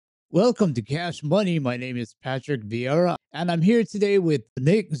Welcome to Cash Money. My name is Patrick Vieira, and I'm here today with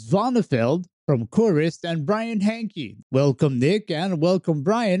Nick Zvonefeld from Chorist and Brian Hankey. Welcome, Nick, and welcome,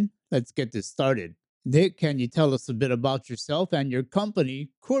 Brian. Let's get this started. Nick, can you tell us a bit about yourself and your company,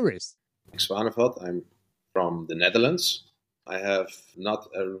 Chorist? Zwaneveld. I'm from the Netherlands. I have not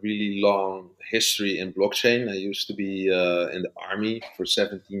a really long history in blockchain. I used to be in the army for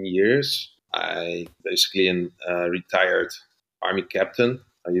 17 years. I basically am a retired army captain.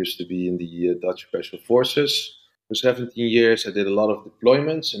 I used to be in the Dutch Special Forces for 17 years. I did a lot of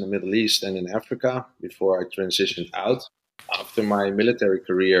deployments in the Middle East and in Africa before I transitioned out. After my military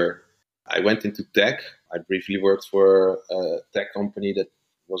career, I went into tech. I briefly worked for a tech company that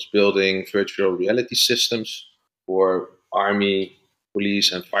was building virtual reality systems for army,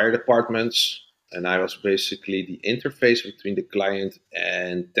 police, and fire departments. And I was basically the interface between the client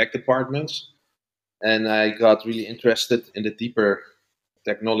and tech departments. And I got really interested in the deeper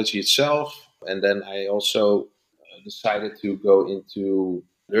technology itself. And then I also decided to go into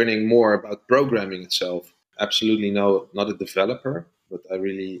learning more about programming itself. Absolutely no, not a developer, but I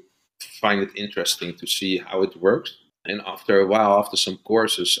really find it interesting to see how it works. And after a while, after some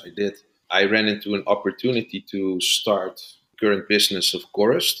courses I ran into an opportunity to start current business of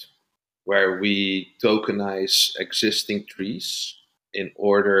Chorist, where we tokenize existing trees in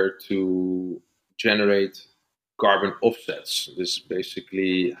order to generate carbon offsets. This is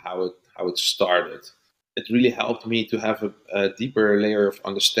basically how it started. It really helped me to have a deeper layer of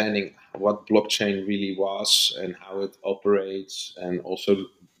understanding what blockchain really was and how it operates, and also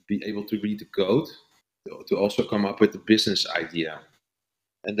be able to read the code to also come up with the business idea.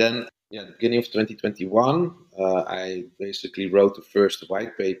 And then, yeah, the beginning of 2021, I basically wrote the first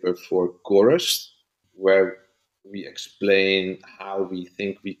white paper for Chorus, where we explain how we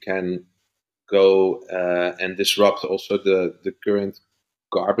think we can go and disrupt also the current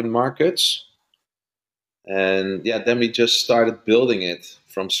carbon markets. And yeah, then we just started building it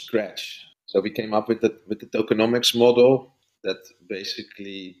from scratch. So we came up with the tokenomics model that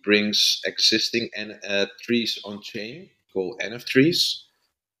basically brings existing trees on chain, called NF trees,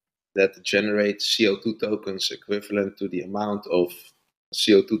 that generate CO2 tokens equivalent to the amount of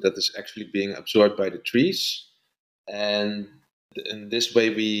CO2 that is actually being absorbed by the trees. And in this way,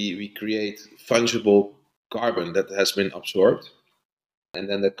 we create fungible carbon that has been absorbed. And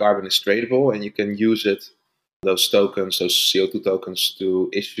then the carbon is tradable, and you can use it, those tokens, those CO2 tokens, to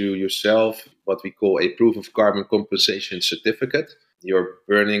issue yourself what we call a proof of carbon compensation certificate. You're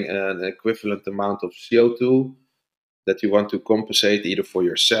burning an equivalent amount of CO2 that you want to compensate either for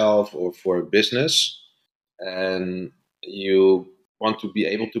yourself or for a business. And you want to be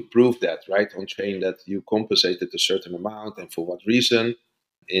able to prove that, right, on chain, that you compensated a certain amount and for what reason,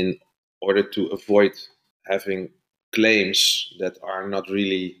 in order to avoid having claims that are not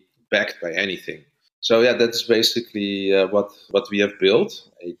really backed by anything. So yeah, that's basically what we have built,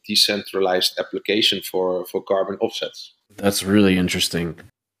 a decentralized application for carbon offsets. That's really interesting.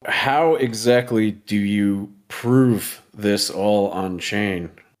 How exactly do you prove this all on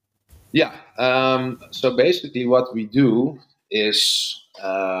chain? Yeah. So basically, what we do is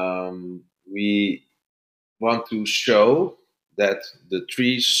we want to show that the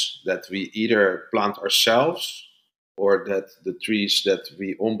trees that we either plant ourselves or that the trees that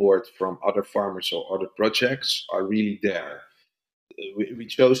we onboard from other farmers or other projects are really there. We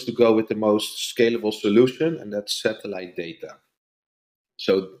chose to go with the most scalable solution, and that's satellite data.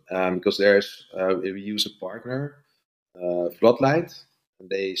 So because we use a partner, Floodlight, and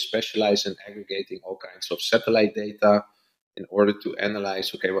they specialize in aggregating all kinds of satellite data in order to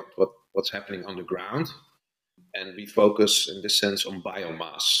analyze, okay, what's happening on the ground. And we focus in this sense on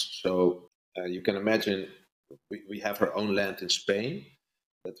biomass. So you can imagine we have our own land in Spain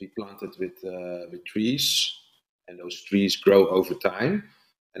that we planted with trees, and those trees grow over time,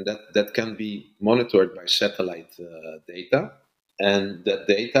 and that can be monitored by satellite data. And that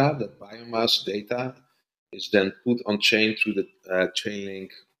data, that biomass data, is then put on chain through the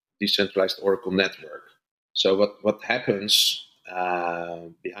Chainlink decentralized Oracle network. So what happens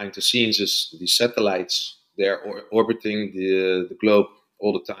behind the scenes is the satellites, they're orbiting the globe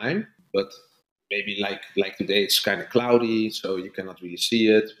all the time, but maybe like today it's kind of cloudy, so you cannot really see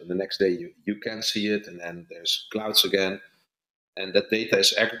it. But the next day you can see it, and then there's clouds again. And that data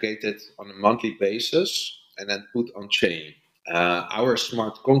is aggregated on a monthly basis and then put on chain. Our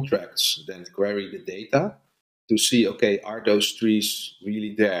smart contracts then query the data to see, okay, are those trees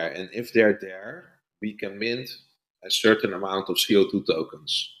really there? And if they're there, we can mint a certain amount of CO2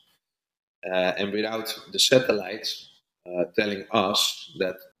 tokens. And without the satellites, telling us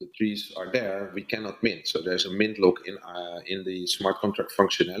that the trees are there, we cannot mint. So there's a mint lock in the smart contract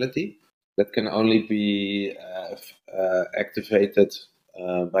functionality that can only be activated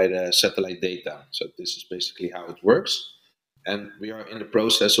by the satellite data. So this is basically how it works. And we are in the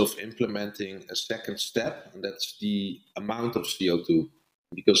process of implementing a second step, and that's the amount of CO2.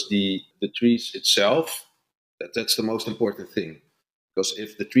 Because the trees itself, that's the most important thing. Because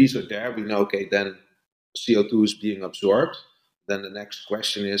if the trees are there, we know, okay, then CO2 is being absorbed. Then the next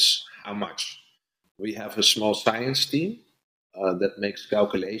question is how much? We have a small science team that makes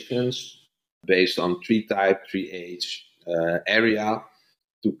calculations based on tree type, tree age, area,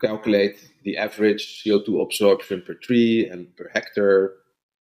 to calculate the average CO2 absorption per tree and per hectare,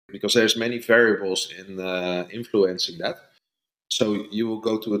 because there's many variables in influencing that. So you will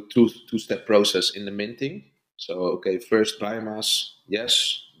go to a two-step process in the minting. So, okay, first biomass,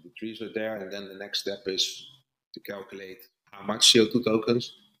 yes, the trees are there, and then the next step is to calculate how much CO2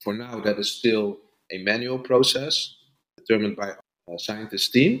 tokens. For now, that is still a manual process determined by a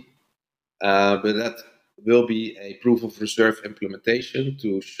scientist team, but that will be a proof of reserve implementation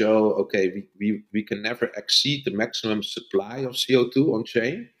to show, okay, we can never exceed the maximum supply of CO2 on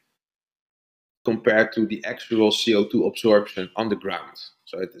chain compared to the actual CO2 absorption on the ground.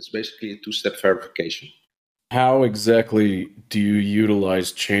 So it is basically a two-step verification. How exactly do you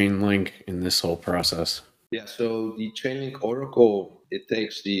utilize Chainlink in this whole process? Yeah, so the Chainlink Oracle, it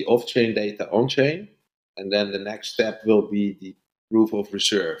takes the off-chain data on-chain, and then the next step will be the proof of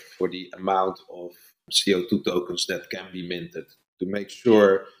reserve for the amount of CO2 tokens that can be minted to make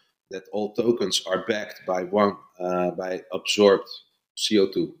sure that all tokens are backed by by absorbed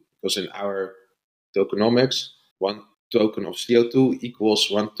CO2. Because in our tokenomics, one token of CO2 equals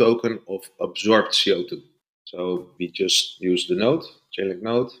one token of absorbed CO2. So we just use the node, Chainlink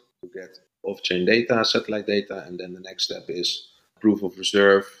node, to get off-chain data, satellite data, and then the next step is proof of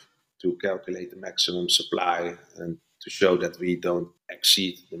reserve to calculate the maximum supply and to show that we don't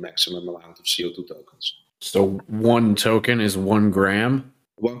exceed the maximum amount of CO2 tokens. So one token is 1 gram?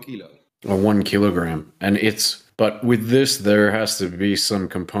 1 kilo. Or 1 kilogram. And but with this, there has to be some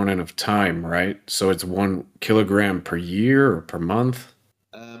component of time, right? So it's 1 kilogram per year or per month?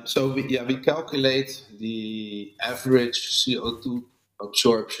 So we calculate the average CO2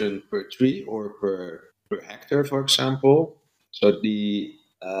 absorption per tree or per hectare, for example. So the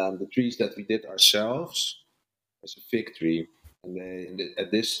trees that we did ourselves as a fig tree, and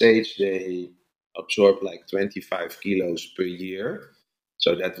at this stage they absorb like 25 kilos per year.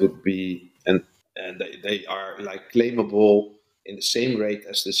 So that would be and they are like claimable in the same rate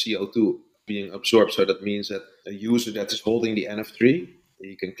as the CO2 being absorbed. So that means that a user that is holding the NF3,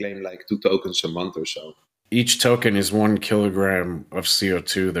 he can claim like 2 tokens a month or so. Each token is 1 kilogram of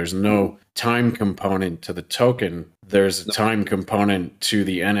CO2. There's no time component to the token. There's a time component to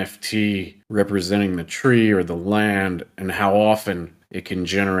the NFT representing the tree or the land and how often it can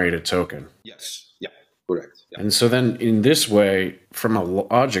generate a token. Yes. Yeah. Correct. Yeah. And so then in this way, from a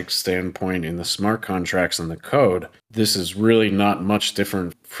logic standpoint in the smart contracts and the code, this is really not much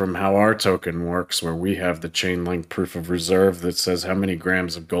different from how our token works, where we have the Chainlink proof of reserve that says how many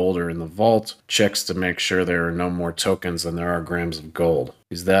grams of gold are in the vault, checks to make sure there are no more tokens than there are grams of gold.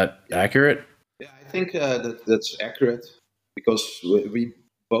 Is that accurate? Yeah, I think that's accurate, because we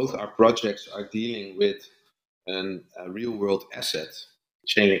both our projects are dealing with a real world asset.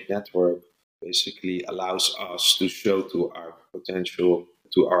 Chainlink network basically allows us to show to our potential,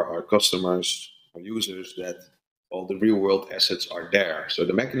 to our customers, our users, that all the real world assets are there. So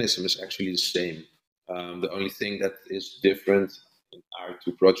the mechanism is actually the same. The only thing that is different in our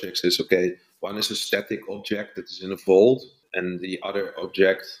two projects is, okay, one is a static object that is in a vault, and the other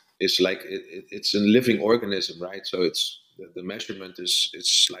object is like it's a living organism, right? So it's the measurement is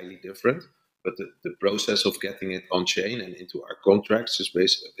slightly different, but the process of getting it on chain and into our contracts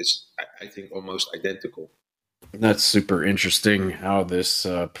is I think almost identical. That's super interesting how this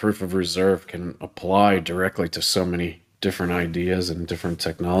proof of reserve can apply directly to so many different ideas and different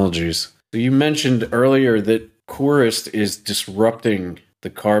technologies. So you mentioned earlier that Courist is disrupting the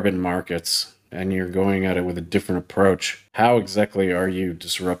carbon markets and you're going at it with a different approach. How exactly are you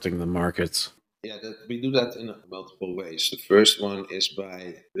disrupting the markets? Yeah, we do that in multiple ways. The first one is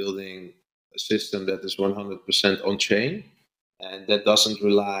by building a system that is 100% on chain and that doesn't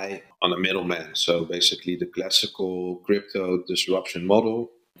rely on a middleman. So basically, the classical crypto disruption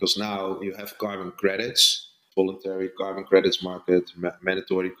model, because now you have carbon credits, voluntary carbon credits market,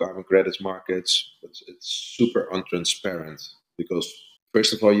 mandatory carbon credits markets. It's super untransparent because,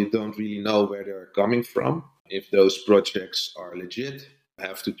 first of all, you don't really know where they're coming from. If those projects are legit, you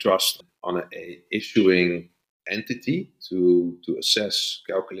have to trust on a issuing entity to assess,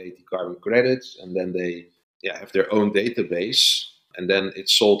 calculate the carbon credits, and then they have their own database, and then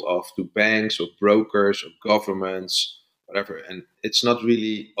it's sold off to banks or brokers or governments, whatever. And it's not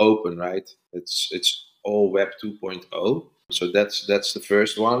really open, right? It's all Web 2.0. So that's the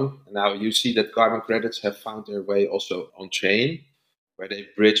first one. Now you see that carbon credits have found their way also on chain, where they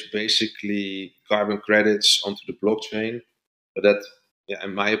bridge basically carbon credits onto the blockchain. But that,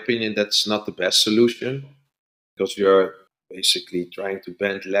 in my opinion, that's not the best solution, because you're basically trying to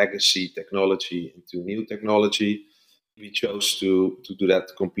bend legacy technology into new technology. We chose to do that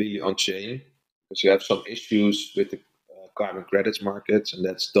completely on chain because you have some issues with the carbon credits markets, and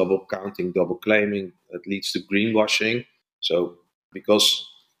that's double counting, double claiming. That leads to greenwashing. So because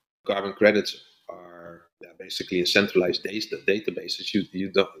carbon credits are basically a centralized databases,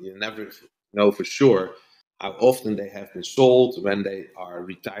 you never know for sure how often they have been sold, when they are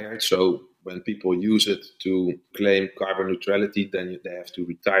retired. So when people use it to claim carbon neutrality, then they have to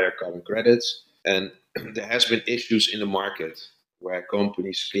retire carbon credits. And there has been issues in the market where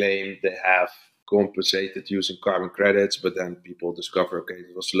companies claim they have compensated using carbon credits, but then people discover, okay,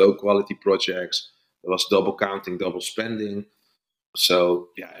 it was low quality projects, there was double counting, double spending. So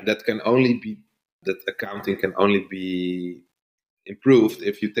that accounting can only be improved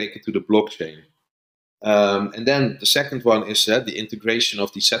if you take it to the blockchain. And then the second one is the integration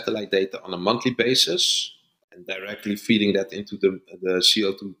of the satellite data on a monthly basis and directly feeding that into the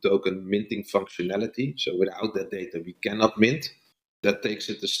CO2 token minting functionality. So without that data, we cannot mint. That takes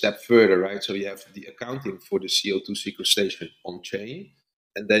it a step further, right? So you have the accounting for the CO2 sequestration on chain,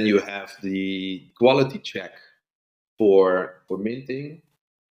 and then you have the quality check for minting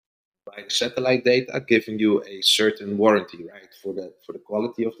by the satellite data, giving you a certain warranty, right, for the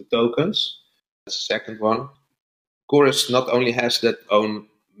quality of the tokens. That's the second one. Chorus not only has that own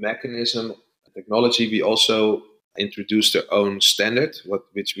mechanism technology, we also introduced their own standard,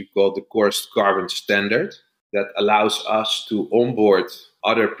 which we call the Chorus Carbon Standard, that allows us to onboard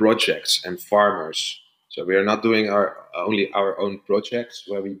other projects and farmers. So we are not doing only our own projects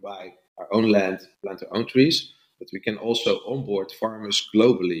where we buy our own land, plant our own trees, but we can also onboard farmers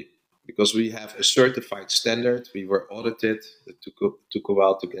globally because we have a certified standard. We were audited. It took a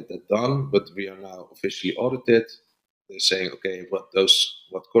while to get that done, but we are now officially audited. They're saying, okay,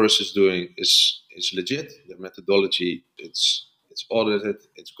 what Chorus is doing is legit. The methodology, it's audited,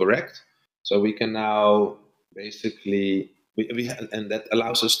 it's correct. So we can now basically, and that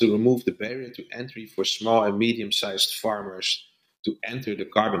allows us to remove the barrier to entry for small and medium-sized farmers to enter the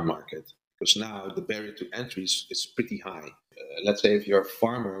carbon market. Because now the barrier to entry is pretty high. Let's say if you're a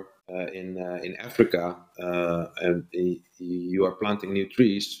farmer in Africa and you are planting new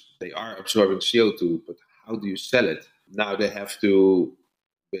trees, they are absorbing CO2, but how do you sell it? Now they have to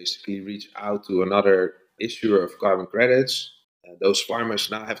basically reach out to another issuer of carbon credits. Those farmers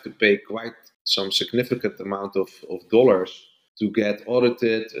now have to pay quite some significant amount of dollars to get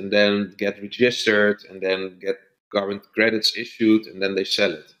audited and then get registered and then get carbon credits issued, and then they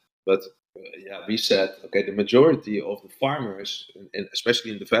sell it. But we said, okay, the majority of the farmers,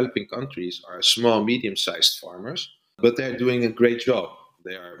 especially in developing countries, are small, medium-sized farmers, but they're doing a great job.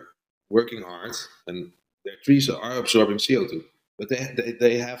 They are working hard, and their trees are absorbing CO2, but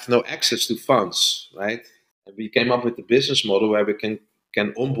they have no access to funds, right? And we came up with a business model where we can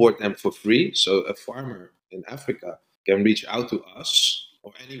onboard them for free. So a farmer in Africa can reach out to us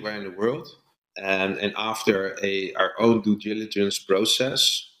or anywhere in the world, and after our own due diligence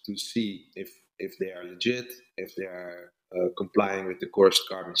process to see if they are legit, if they are complying with the Chorus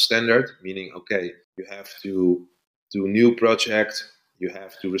Carbon Standard, meaning, okay, you have to do a new project, you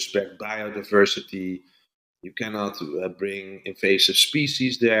have to respect biodiversity, you cannot bring invasive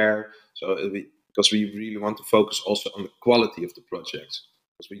species there. So because we really want to focus also on the quality of the project,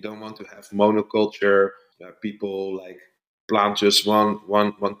 because we don't want to have monoculture, people like plant just one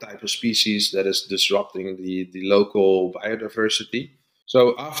type of species that is disrupting the local biodiversity.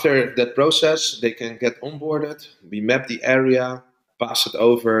 So after that process, they can get onboarded. We map the area, pass it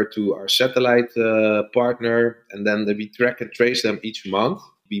over to our satellite partner, and then we track and trace them each month.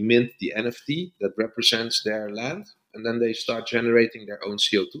 We mint the NFT that represents their land, and then they start generating their own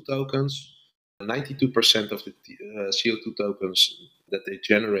CO2 tokens. 92% of the CO2 tokens that they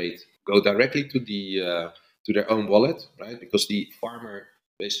generate go directly to their own wallet, right? Because the farmer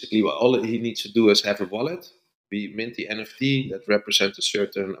basically, all he needs to do is have a wallet. We mint the NFT that represents a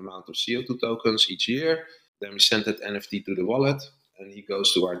certain amount of CO2 tokens each year. Then we send that NFT to the wallet, and he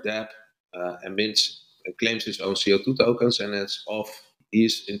goes to our DApp and mints and claims his own CO2 tokens, and it's off.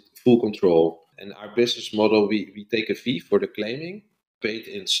 He's in full control. And our business model, we take a fee for the claiming, paid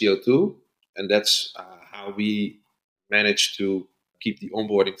in CO2, and that's how we manage to keep the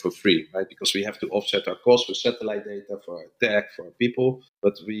onboarding for free, right? Because we have to offset our costs for satellite data, for our tech, for our people,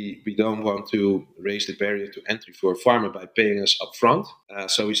 but we don't want to raise the barrier to entry for a farmer by paying us upfront.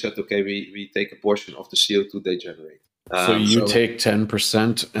 So we said, okay, we take a portion of the CO2 they generate. So you take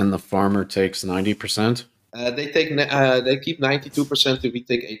 10% and the farmer takes 90%? They keep 92%, and we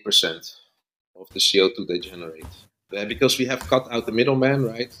take 8% of the CO2 they generate. Because we have cut out the middleman,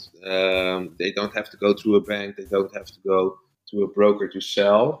 right? They don't have to go through a bank. They don't have to go to a broker to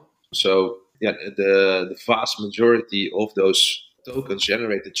sell. So yeah, the vast majority of those tokens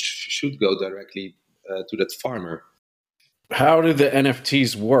generated should go directly to that farmer. How do the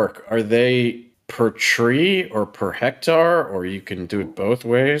NFTs work? Are they per tree or per hectare, or you can do it both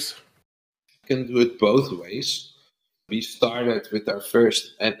ways? You can do it both ways. We started with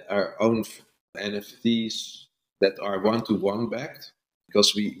our own NFTs that are one-to-one backed,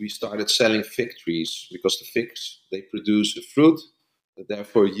 because we started selling fig trees, because the figs, they produce a fruit,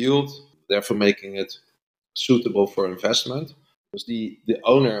 therefore yield, therefore making it suitable for investment. Because the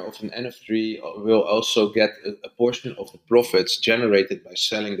owner of an NFT will also get a portion of the profits generated by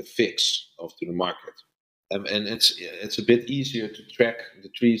selling the figs off to the market. And it's a bit easier to track the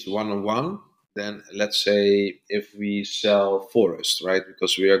trees one-on-one than, let's say, if we sell forest, right?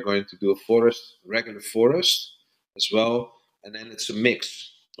 Because we are going to do a regular forest as well, and then it's a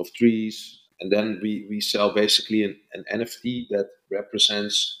mix of trees, and then we sell basically an NFT that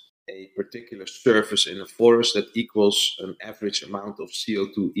represents a particular surface in a forest that equals an average amount of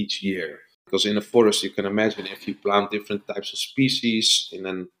CO2 each year. Because in a forest, you can imagine, if you plant different types of species in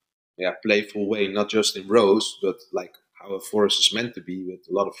a playful way, not just in rows, but like how a forest is meant to be, with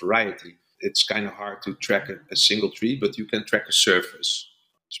a lot of variety. It's kind of hard to track a single tree, but you can track a surface,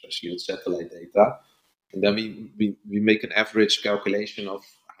 especially with satellite data. And then we make an average calculation of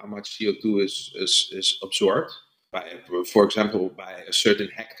how much CO2 is absorbed by, for example, by a certain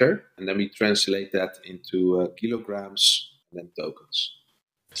hectare, and then we translate that into kilograms and then tokens.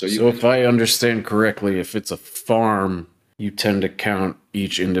 So if I understand correctly, if it's a farm, you tend to count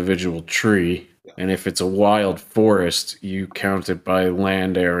each individual tree. Yeah. And if it's a wild forest, you count it by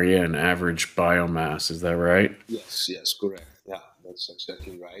land area and average biomass. Is that right? Yes, correct. Yeah, that's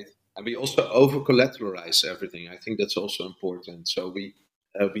exactly right. And we also over-collateralize everything. I think that's also important. So we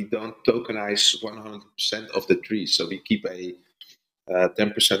don't tokenize 100% of the trees. So we keep a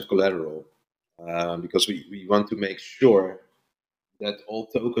 10% collateral because we want to make sure that all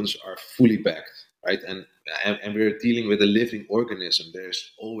tokens are fully backed, right? And we're dealing with a living organism.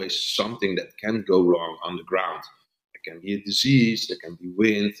 There's always something that can go wrong on the ground. There can be a disease, there can be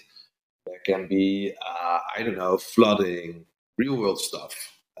wind, there can be, flooding, real world stuff.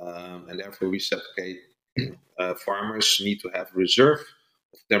 And therefore we said, okay, farmers need to have a reserve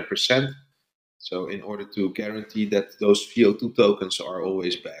of 10%. So in order to guarantee that those CO2 tokens are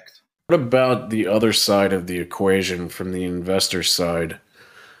always backed. What about the other side of the equation from the investor side?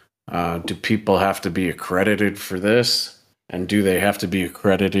 Do people have to be accredited for this? And do they have to be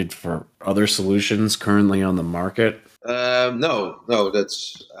accredited for other solutions currently on the market? No,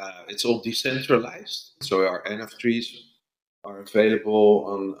 that's it's all decentralized. So our NFTs are available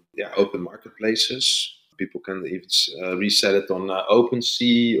on open marketplaces. People can even resell it on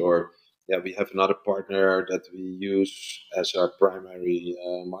OpenSea, or we have another partner that we use as our primary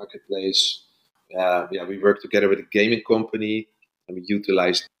marketplace. We work together with a gaming company, and we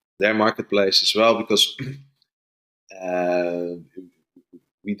utilize their marketplace as well, because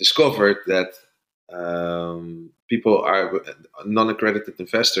we discovered that people are non-accredited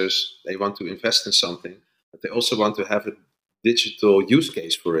investors. They want to invest in something, but they also want to have a digital use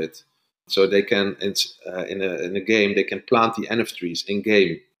case for it. So they can, in a game, they can plant the NFTs in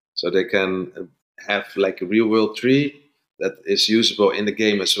game. So they can have like a real world tree that is usable in the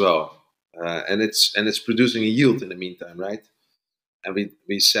game as well. And it's producing a yield in the meantime, right? And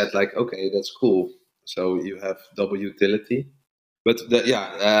we said like, okay, that's cool. So you have double utility. But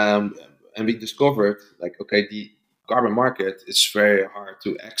and we discovered like, okay, the carbon market is very hard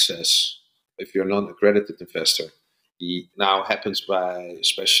to access if you're a non-accredited investor. It now happens by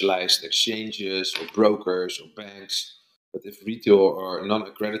specialized exchanges or brokers or banks. But if retail or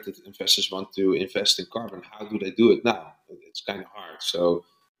non-accredited investors want to invest in carbon, how do they do it now? It's kind of hard. So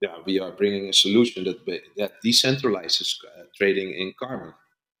we are bringing a solution that decentralizes trading in carbon.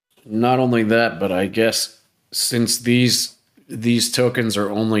 Not only that, but I guess since these tokens are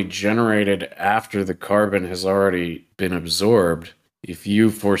only generated after the carbon has already been absorbed, if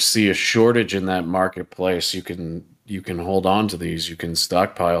you foresee a shortage in that marketplace, you can hold on to these, you can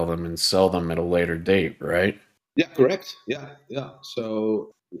stockpile them and sell them at a later date, right? Yeah, correct. Yeah.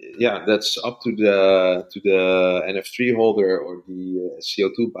 So Yeah, that's up to the NF3 holder or the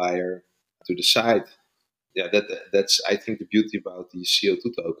CO2 buyer to decide. Yeah, that's I think the beauty about the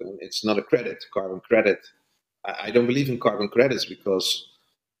CO2 token. It's not a credit, carbon credit. I don't believe in carbon credits because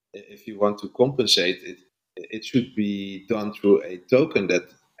if you want to compensate it, it should be done through a token that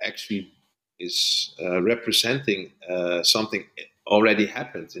actually is representing something already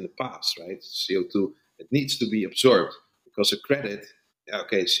happened in the past, right? CO2, it needs to be absorbed because a credit,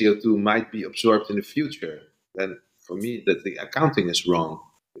 okay, CO2 might be absorbed in the future. Then for me, that the accounting is wrong.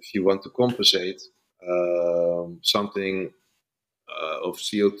 If you want to compensate something of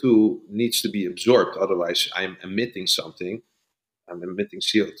CO2 needs to be absorbed. Otherwise, I'm emitting something. I'm emitting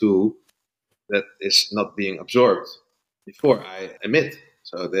CO2 that is not being absorbed before I emit.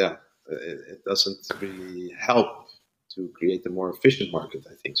 So yeah, it doesn't really help to create a more efficient market.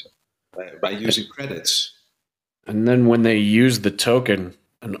 I think so by using credits. And then when they use the token,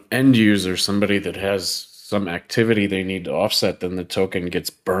 an end user, somebody that has some activity they need to offset, then the token gets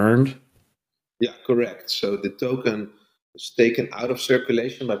burned. Yeah, correct. So the token is taken out of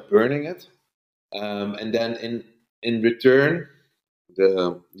circulation by burning it, and then in return,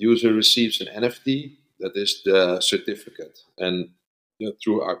 the user receives an NFT that is the certificate, and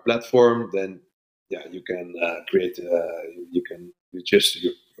through our platform, then yeah, you can create, you can register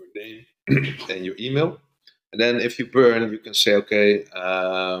your name and your email, and then if you burn, you can say, okay,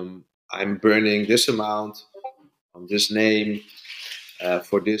 I'm burning this amount on this name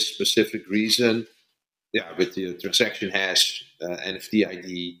for this specific reason, yeah, with the transaction hash, NFT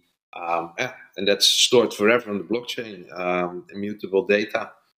ID, yeah, and that's stored forever on the blockchain, immutable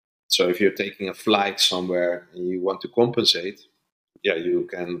data. So if you're taking a flight somewhere and you want to compensate, yeah, you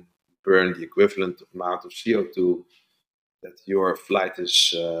can burn the equivalent amount of CO2 that your flight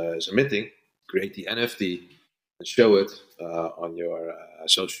is emitting, create the NFT, and show it on your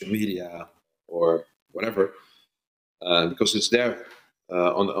social media or whatever, because it's there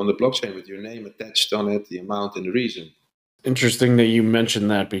on the blockchain with your name attached on it, the amount and the reason. Interesting that you mentioned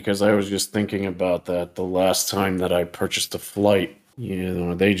that because I was just thinking about that the last time that I purchased a flight. You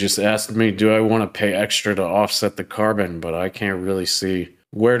know, they just asked me, do I want to pay extra to offset the carbon? But I can't really see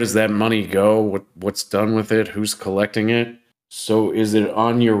where does that money go? What's done with it? Who's collecting it? So is it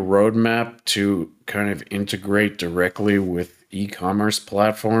on your roadmap to kind of integrate directly with e-commerce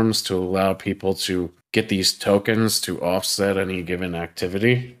platforms to allow people to get these tokens to offset any given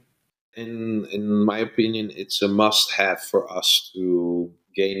activity? In my opinion, it's a must-have for us to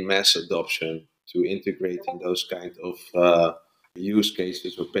gain mass adoption to integrate in those kind of use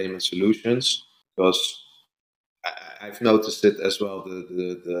cases or payment solutions. Because I've noticed it as well.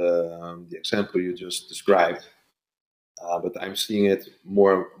 The example you just described, but I'm seeing it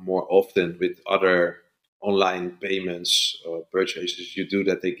more often with other online payments or purchases. You do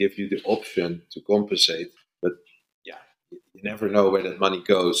that; they give you the option to compensate, but yeah, you never know where that money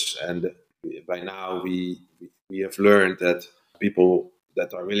goes. And by now, we have learned that people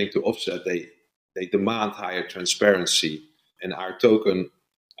that are willing to offset, they demand higher transparency. And our token,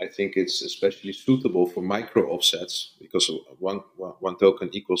 I think it's especially suitable for micro offsets because one token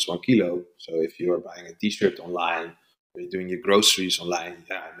equals 1 kilo. So if you are buying a T-shirt online, or you're doing your groceries online,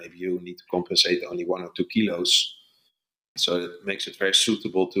 yeah, maybe you need to compensate only 1 or 2 kilos. So it makes it very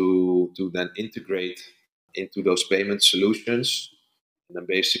suitable to then integrate into those payment solutions and then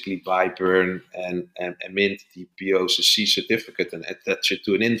basically buy, burn, and mint the POCC certificate and attach it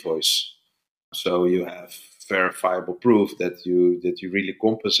to an invoice. So you have verifiable proof that you really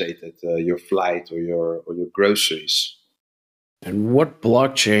compensated your flight or your groceries. And what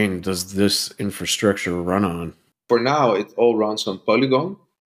blockchain does this infrastructure run on? For now, it all runs on Polygon.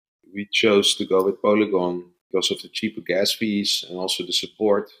 We chose to go with Polygon because of the cheaper gas fees and also the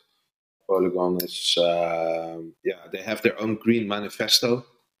support. Polygon is, yeah, they have their own green manifesto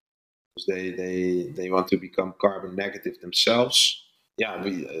because they want to become carbon negative themselves. Yeah,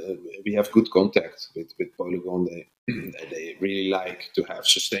 we have good contact with Polygon. They they really like to have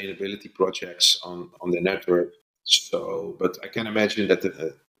sustainability projects on their network. So, but I can imagine that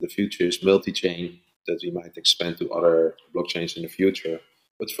the future is multi-chain, that we might expand to other blockchains in the future.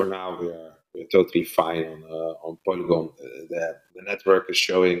 But for now, we're totally fine on Polygon. The network is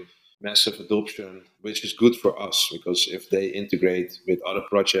showing massive adoption, which is good for us because if they integrate with other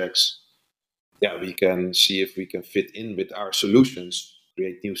projects, yeah, we can see if we can fit in with our solutions,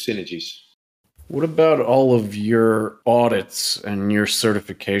 create new synergies. What about all of your audits and your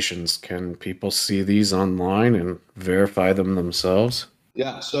certifications? Can people see these online and verify them themselves?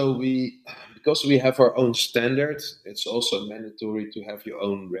 Yeah, so because we have our own standards, it's also mandatory to have your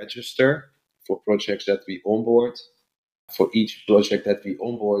own register for projects that we onboard. For each project that we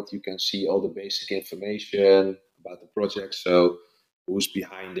onboard, you can see all the basic information about the project. So who's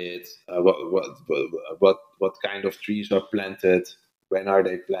behind it, what kind of trees are planted, when are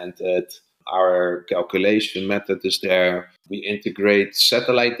they planted. Our calculation method is there. We integrate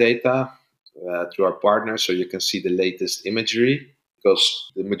satellite data through our partners, so you can see the latest imagery,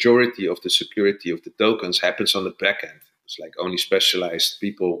 because the majority of the security of the tokens happens on the back end. It's like only specialized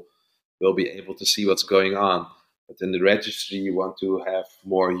people will be able to see what's going on. But in the registry, you want to have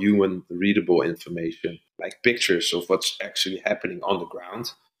more human readable information, like pictures of what's actually happening on the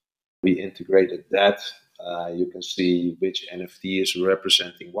ground. We integrated that. You can see which NFT is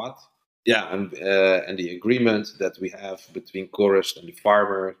representing what. Yeah, and the agreement that we have between Chorus and the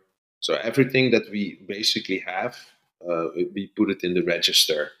farmer. So everything that we basically have, we put it in the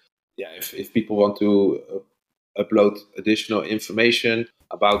register. Yeah, if people want to upload additional information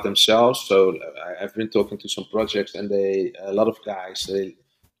about themselves. So I've been talking to some projects, and a lot of guys, they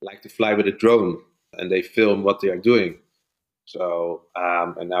like to fly with a drone and they film what they are doing. So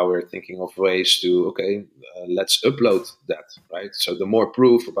and now we're thinking of ways to let's upload that, right? So the more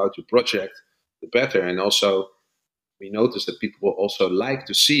proof about your project, the better. And also we notice that people will also like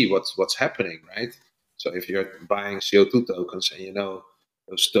to see what's happening, right? So if you're buying CO2 tokens and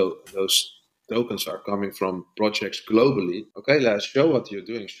those tokens are coming from projects globally, okay, let's show what you're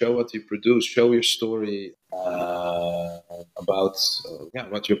doing, show what you produce, show your story about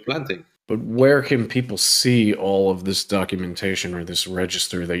what you're planting. But where can people see all of this documentation or this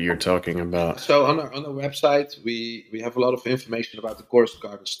register that you're talking about? So on our website, we have a lot of information about the Chorus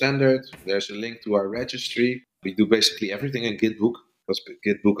Carbon Standard. There's a link to our registry. We do basically everything in Gitbook, because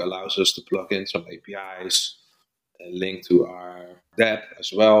Gitbook allows us to plug in some APIs, a link to our DApp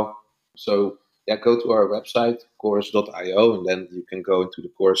as well. So go to our website, chorus.io, and then you can go into the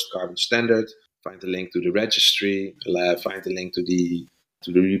Chorus Carbon Standard, find the link to the registry, find the link to the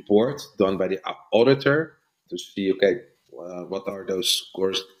report done by the auditor to see, what are those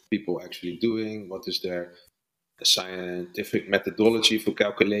Chorus people actually doing? What is their scientific methodology for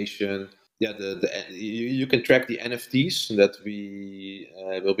calculation? Yeah, you can track the NFTs that we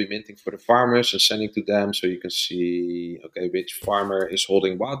will be minting for the farmers and sending to them, so you can see which farmer is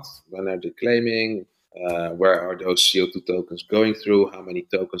holding what, when are they claiming, where are those CO2 tokens going through, how many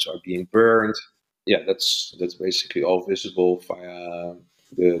tokens are being burned. Yeah, that's basically all visible via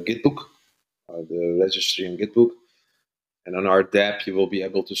the Gitbook, the registry in Gitbook. And on our DApp, you will be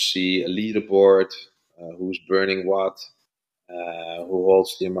able to see a leaderboard, who's burning what, who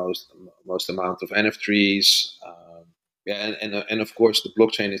holds the most amount of NF3s. And of course, the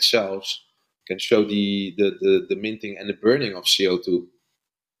blockchain itself can show the minting and the burning of CO2.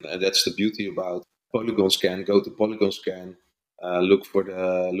 And that's the beauty about Polygon Scan. Go to Polygon Scan, look for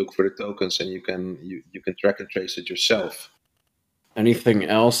the tokens, and you can track and trace it yourself. Anything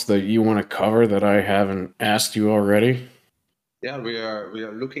else that you want to cover that I haven't asked you already? Yeah, we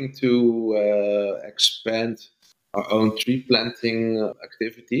are looking to expand our own tree planting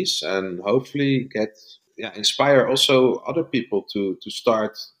activities, and hopefully inspire also other people to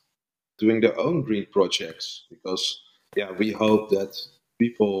start doing their own green projects, because we hope that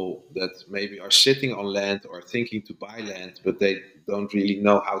people that maybe are sitting on land or thinking to buy land but they don't really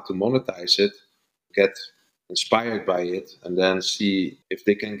know how to monetize it, get inspired by it, and then see if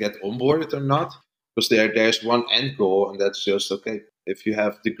they can get onboarded or not. Because there's one end goal, and that's just if you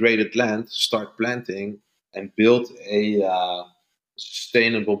have degraded land, start planting and build a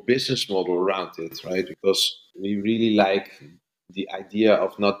sustainable business model around it, right? Because we really like the idea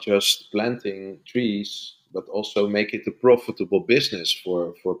of not just planting trees, but also make it a profitable business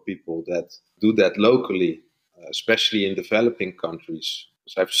for people that do that locally, especially in developing countries.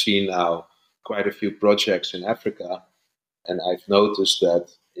 Because I've seen now quite a few projects in Africa, and I've noticed that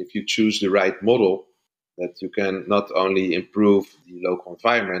if you choose the right model, that you can not only improve the local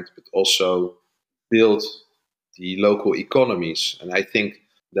environment, but also build the local economies. And I think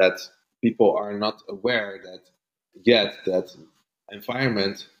that people are not aware that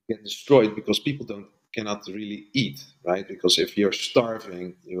environment get destroyed because people cannot really eat, right? Because if you're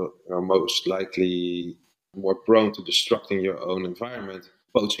starving, you are most likely more prone to destructing your own environment,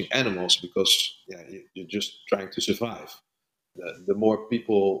 poaching animals, because you're just trying to survive. The more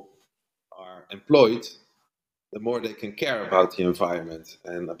people are employed, the more they can care about the environment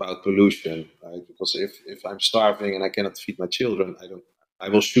and about pollution, right? Because if I'm starving and I cannot feed my children, I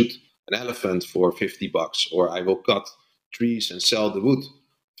will shoot an elephant for $50, or I will cut trees and sell the wood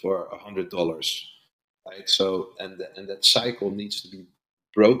for $100, right? So and that cycle needs to be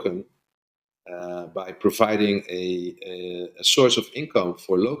broken by providing a source of income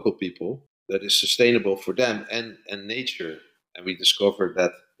for local people that is sustainable for them and nature. And we discovered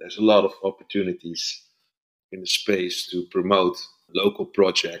that there's a lot of opportunities in the space to promote local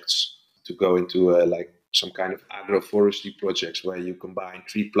projects, to go into like some kind of agroforestry projects where you combine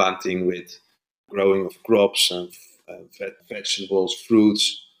tree planting with growing of crops and vegetables, fruits,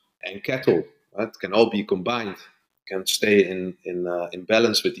 and cattle. Right? Can all be combined, can stay in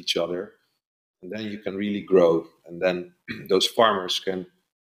balance with each other, and then you can really grow. And then those farmers can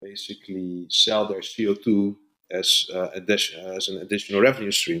basically sell their CO2 as an additional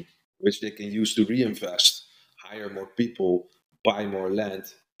revenue stream, which they can use to reinvest, hire more people, buy more land,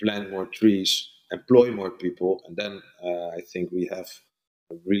 plant more trees, employ more people. And then I think we have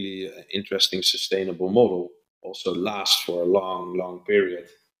a really interesting sustainable model, also lasts for a long, long period.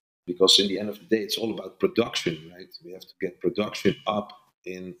 Because in the end of the day, it's all about production, right? We have to get production up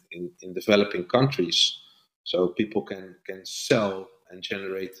in developing countries so people can sell and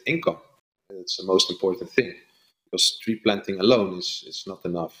generate income. It's the most important thing, because tree planting alone is not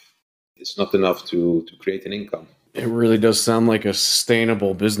enough. It's not enough to create an income. It really does sound like a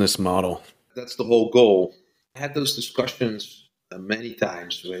sustainable business model. That's the whole goal. I had those discussions many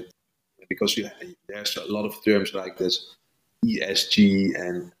times because there's a lot of terms like this ESG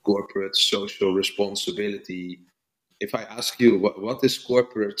and corporate social responsibility. If I ask you what is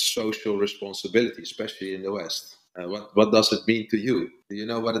corporate social responsibility, especially in the West, what does it mean to you? Do you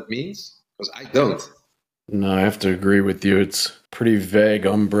know what it means? Because I don't. No, I have to agree with you. It's a pretty vague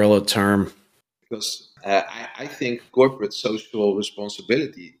umbrella term. Because I think corporate social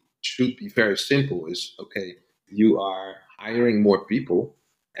responsibility should be very simple. Is okay, you are hiring more people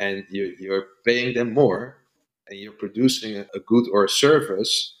and you're paying them more, and you're producing a good or a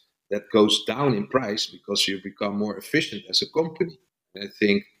service that goes down in price because you become more efficient as a company. And I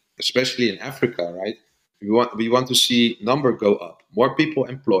think, especially in Africa, right, we want to see number go up, more people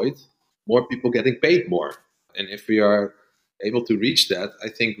employed, more people getting paid more, and if we are able to reach that, I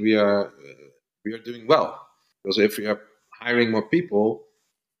think we are doing well. Because if we are hiring more people,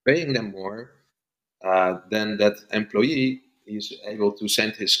 paying them more, then that employee is able to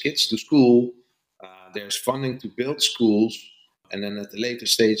send his kids to school. There's funding to build schools, and then at the later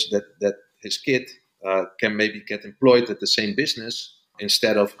stage, that his kid can maybe get employed at the same business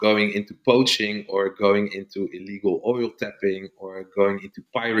instead of going into poaching or going into illegal oil tapping or going into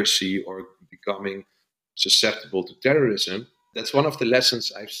piracy or becoming susceptible to terrorism. That's one of the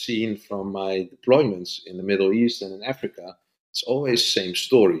lessons I've seen from my deployments in the Middle East and in Africa. It's always the same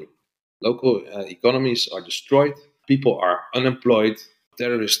story. Local economies are destroyed, people are unemployed,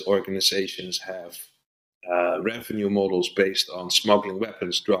 terrorist organizations have revenue models based on smuggling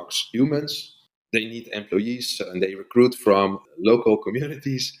weapons, drugs, humans. They need employees and they recruit from local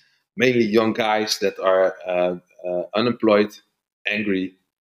communities, mainly young guys that are unemployed, angry,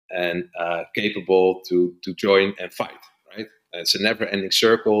 and capable to join and fight. Right? It's a never-ending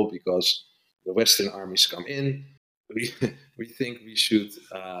circle because the Western armies come in. We we think we should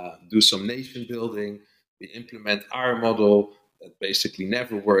do some nation building. We implement our model that basically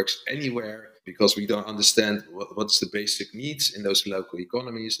never works anywhere because we don't understand what's the basic needs in those local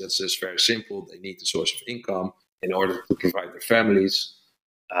economies. That's just very simple. They need a source of income in order to provide their families,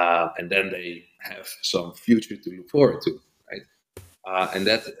 and then they have some future to look forward to, right? And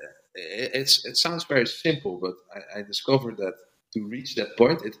that it sounds very simple, but I discovered that to reach that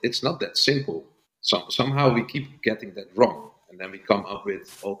point, it's not that simple. Somehow we keep getting that wrong, and then we come up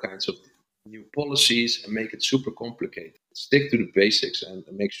with all kinds of new policies and make it super complicated. Stick to the basics and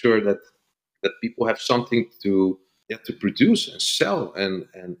make sure that people have something to produce and sell, and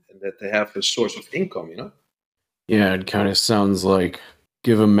that they have a source of income. Yeah, it kind of sounds like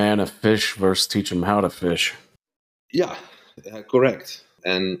give a man a fish versus teach him how to fish. Yeah, correct.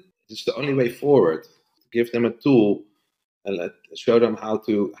 And it's the only way forward. Give them a tool and show them how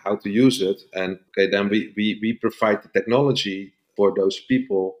to use it. And okay, then we provide the technology for those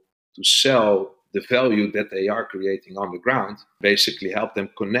people to sell the value that they are creating on the ground. Basically, help them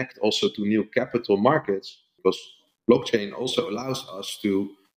connect also to new capital markets, because blockchain also allows us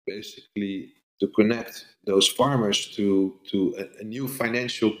to basically to connect those farmers to a new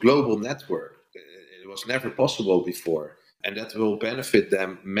financial global network. It was never possible before, and that will benefit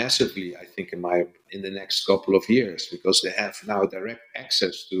them massively, I think, in the next couple of years, because they have now direct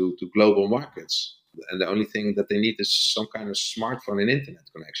access to global markets, and the only thing that they need is some kind of smartphone and internet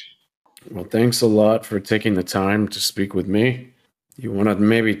connection. Well, thanks a lot for taking the time to speak with me. You want to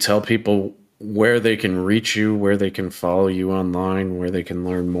maybe tell people where they can reach you, where they can follow you online, where they can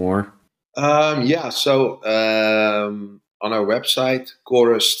learn more? Yeah, so on our website,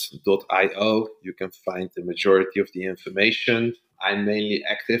 chorus.io, you can find the majority of the information. I'm mainly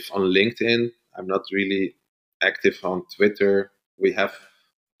active on LinkedIn. I'm not really active on Twitter. We have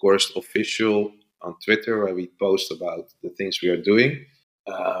Chorus Official on Twitter where we post about the things we are doing.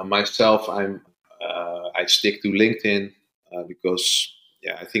 Myself, I stick to LinkedIn because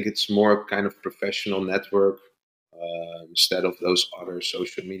I think it's more kind of professional network instead of those other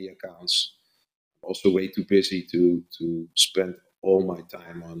social media accounts. I'm also way too busy to spend all my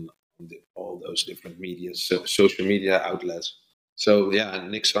time on all those different media, social media outlets. So yeah,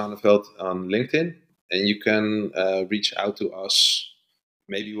 Nick Zwaneveld on LinkedIn, and you can reach out to us.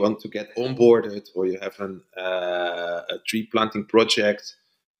 Maybe you want to get onboarded, or you have a tree planting project.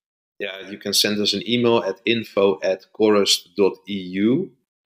 Yeah, you can send us an email at info@chorus.eu,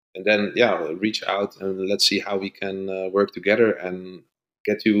 and then reach out and let's see how we can work together and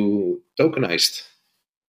get you tokenized.